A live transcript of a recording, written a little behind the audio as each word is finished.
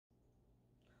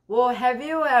Well, have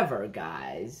you ever,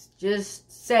 guys, just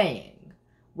saying,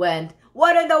 went,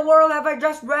 what in the world have I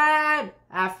just read?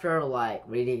 After, like,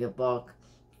 reading a book.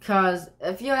 Because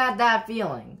if you had that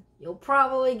feeling, you'll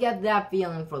probably get that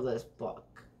feeling for this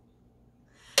book.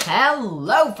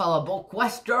 Hello, fellow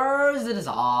BookQuesters. It is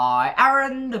I,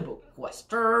 Aaron, the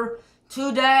BookQuester.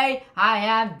 Today, I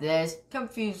have this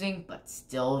confusing but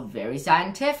still very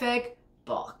scientific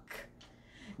book.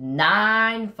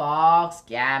 NINEFOX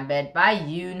Gambit by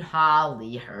Yoon Ha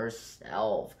Lee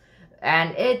herself.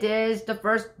 And it is the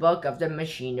first book of the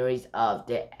Machineries of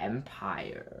the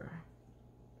Empire.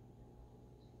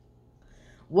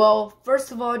 Well,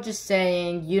 first of all, just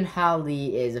saying, Yoon Ha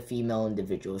Lee is a female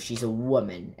individual. She's a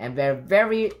woman, and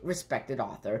very respected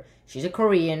author. She's a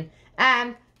Korean,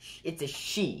 and it's a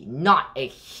she, not a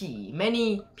he.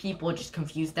 Many people just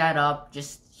confuse that up,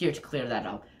 just here to clear that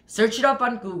up. Search it up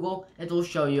on Google, it will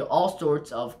show you all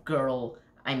sorts of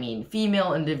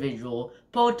female individual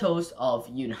photos of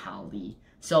Yoon Ha Lee.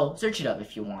 So, search it up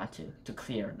if you want to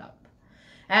clear it up.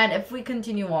 And if we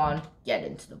continue on, get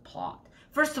into the plot.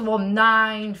 First of all,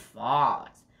 NINEFOX.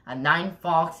 A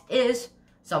NINEFOX is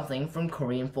something from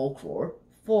Korean folklore,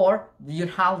 for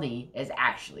Yoon Ha Lee is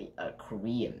actually a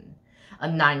Korean. A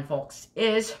NINEFOX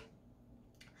is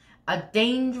a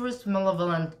dangerous,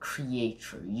 malevolent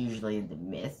creature, usually in the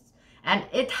myths, and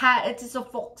it is a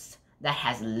fox that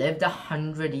has lived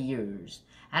 100 years,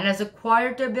 and has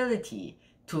acquired the ability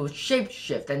to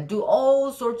shapeshift and do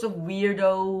all sorts of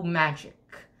weirdo magic,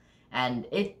 and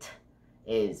it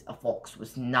is a fox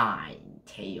with 9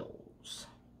 tails.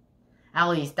 At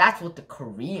least that's what the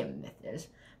Korean myth is.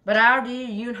 But out of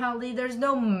Yoon Ha Lee, there's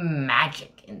no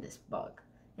magic in this book.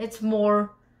 It's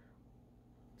more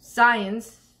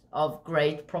science of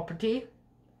great property,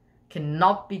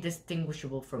 cannot be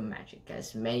distinguishable from magic,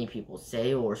 as many people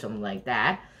say, or something like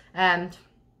that. And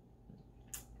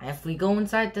if we go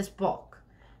inside this book,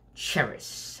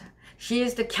 Cheris, she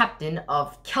is the captain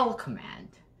of Kel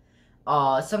Command,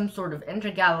 some sort of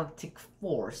intergalactic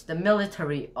force, the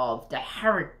military of the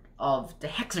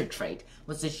Hexer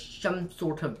which is some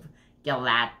sort of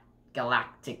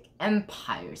galactic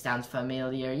empire. Sounds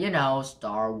familiar, you know,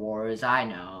 Star Wars, I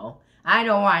know,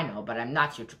 but I'm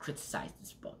not here to criticize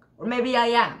this book. Or maybe I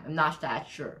am, I'm not that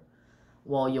sure.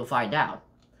 Well, you'll find out.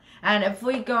 And if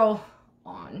we go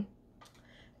on,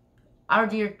 our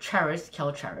dear Cheris,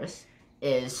 Kel Cheris,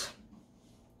 is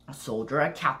a soldier,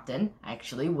 a captain,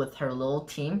 actually, with her little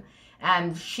team,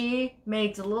 and she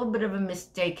makes a little bit of a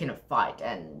mistake in a fight,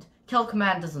 and Kel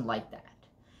Command doesn't like that.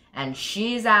 And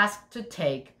she's asked to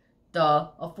take a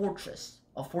fortress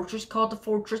called the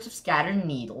Fortress of Scattered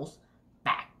Needles,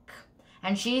 back.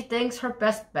 And she thinks her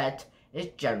best bet is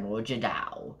General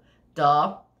Jadao,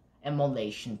 the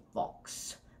immolation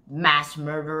fox, mass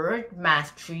murderer, mass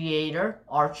creator,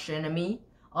 arch enemy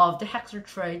of the Hexer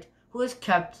trade, who is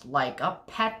kept like a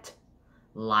pet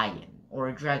lion or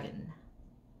a dragon.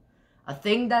 A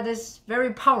thing that is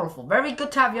very powerful, very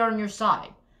good to have you on your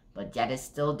side, but yet is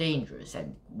still dangerous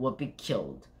and would be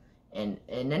killed in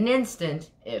an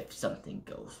instant if something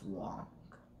goes wrong.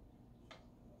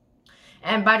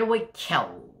 And by the way,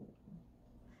 Kel,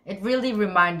 it really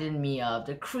reminded me of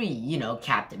the Kree, you know,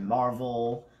 Captain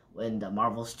Marvel in the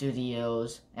Marvel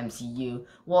Studios, MCU.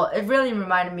 Well, it really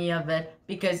reminded me of it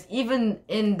because even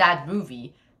in that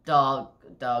movie, the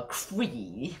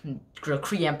Kree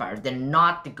Empire, they're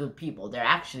not the good people, they're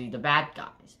actually the bad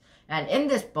guys. And in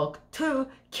this book, too,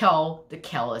 the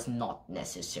Kel is not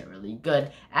necessarily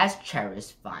good, as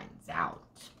Cheris finds out.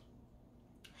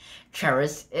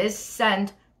 Cheris is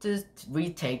sent to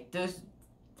retake the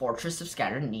Fortress of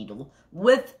Scattered Needle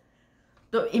with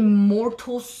the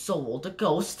immortal soul, the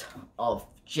ghost of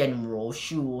General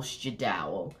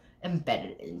Jadao,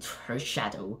 embedded into her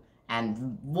shadow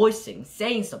and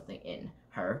saying something in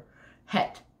her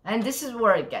head. And this is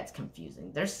where it gets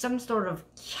confusing. There's some sort of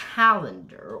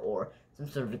calendar, or some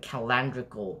sort of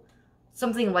calendrical,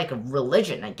 something like a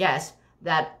religion, I guess,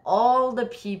 that all the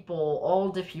people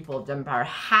of the Empire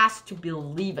has to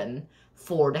believe in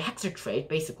for the Hexer trade,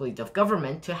 basically the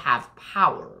government, to have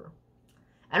power.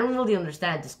 I don't really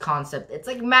understand this concept. It's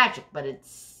like magic, but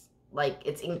it's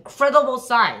incredible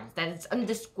science that it's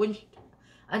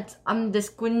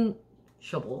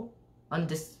undistinguishable.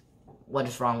 What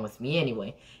is wrong with me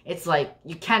anyway? It's like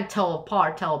you can't tell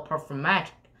apart from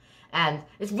magic, and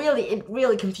it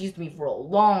really confused me for a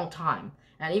long time.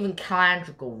 And even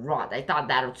calendrical rod, I thought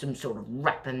that was some sort of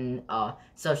weapon,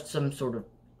 some sort of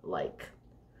like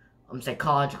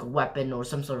psychological weapon, or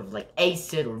some sort of like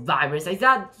acid or virus. I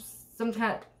thought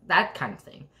that kind of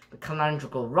thing. But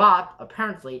calendrical rod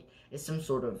apparently is some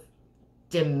sort of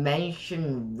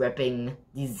dimension-ripping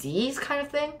disease kind of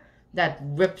thing that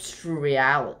rips through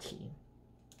reality.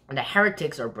 And the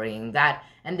heretics are bringing that,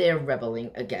 and they're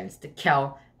rebelling against the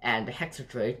Kel and the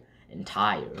Hexatrade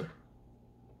entire.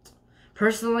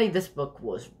 Personally, this book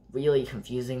was really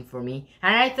confusing for me,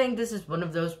 and I think this is one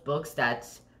of those books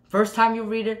that's first time you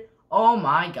read it, oh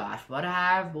my gosh, what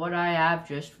I have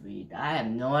just read. I have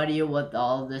no idea what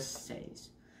all this says.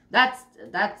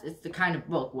 It's the kind of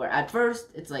book where at first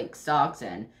it's like sucks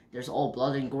and there's all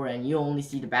blood and gore and you only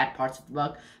see the bad parts of the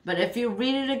book. But if you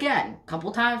read it again, a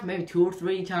couple times, maybe 2 or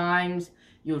 3 times,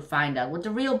 you would find out what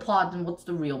the real plot and what's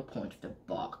the real point of the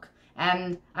book.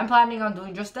 And I'm planning on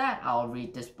doing just that. I'll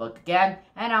read this book again,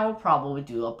 and I will probably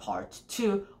do a part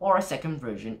 2 or a second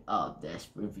version of this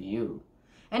review.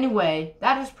 Anyway,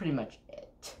 that is pretty much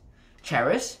it.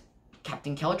 Cheris,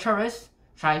 Captain Kel Cheris,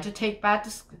 trying to take back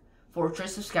the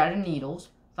Fortress of Scattered Needles,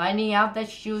 finding out that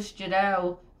Shus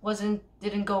Jadao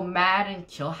didn't go mad and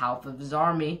kill half of his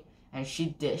army, and she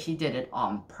did it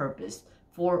on purpose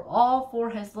for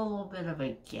his little bit of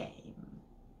a game.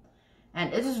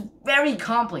 And it is very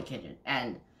complicated,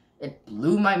 and it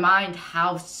blew my mind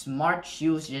how smart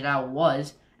Shus Jadao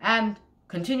was, and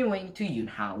continuing to Yoon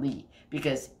Ha Lee,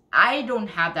 because I don't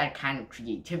have that kind of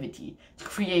creativity to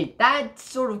create that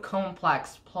sort of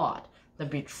complex plot, the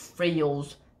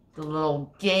betrayals, the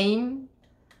little game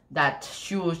that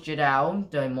Shus Jadao,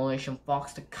 the Malaysian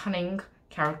Fox, the cunning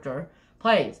character,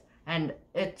 plays. And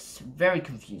it's very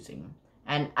confusing.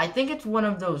 And I think it's one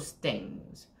of those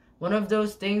things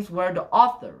where the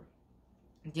author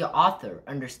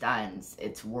understands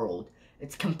its world,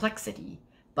 its complexity,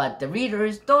 but the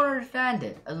readers don't understand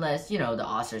it unless, the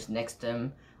author's next to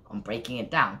them on breaking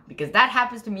it down. Because that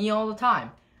happens to me all the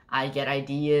time. I get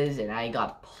ideas and I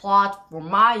got plot for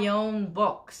my own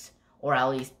books, or at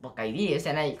least book ideas,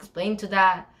 and I explain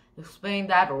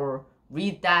that or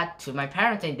read that to my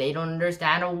parents, and they don't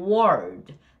understand a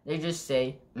word. They just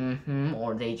say,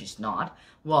 or they just nod.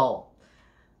 Well,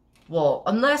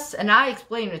 and I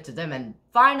explain it to them, and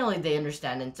finally they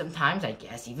understand, and sometimes I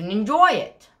guess even enjoy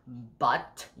it.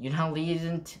 But Yoon Ha Lee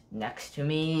isn't next to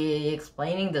me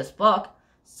explaining this book,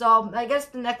 so I guess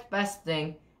the next best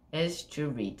thing is to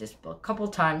read this book a couple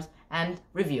times and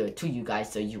review it to you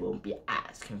guys so you won't be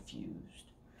as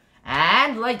confused.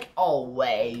 And like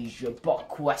always, your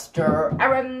BookQuester,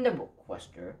 Aaron the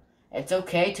BookQuester. It's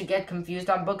okay to get confused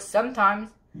on books sometimes,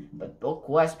 but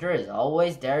BookQuester is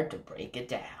always there to break it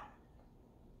down.